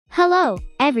Hello,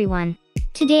 everyone.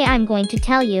 Today I'm going to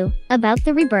tell you about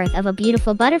the rebirth of a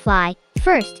beautiful butterfly.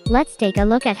 First, let's take a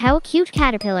look at how a cute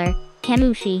caterpillar,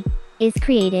 camushi, is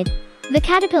created. The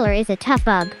caterpillar is a tough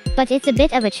bug, but it's a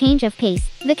bit of a change of pace.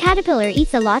 The caterpillar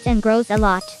eats a lot and grows a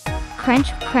lot.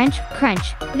 Crunch, crunch,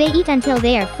 crunch. They eat until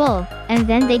they are full, and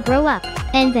then they grow up.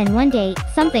 And then one day,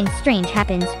 something strange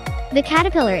happens. The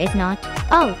caterpillar is not.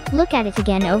 Oh, look at it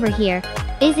again over here.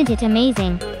 Isn't it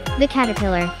amazing? The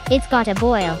caterpillar, it's got a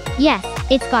boil. Yes,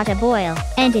 it's got a boil.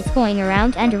 And it's going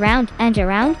around and around and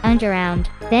around and around.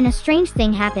 Then a strange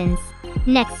thing happens.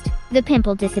 Next, the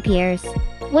pimple disappears.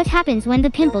 What happens when the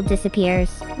pimple disappears?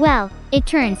 Well, it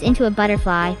turns into a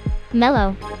butterfly.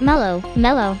 Mellow, mellow,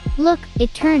 mellow. Look,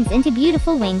 it turns into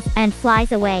beautiful wings and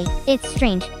flies away. It's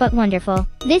strange, but wonderful.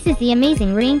 This is the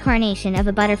amazing reincarnation of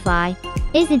a butterfly.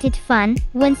 Isn't it fun?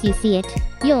 Once you see it,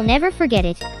 you'll never forget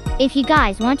it. If you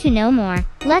guys want to know more,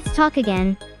 let's talk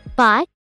again. Bye.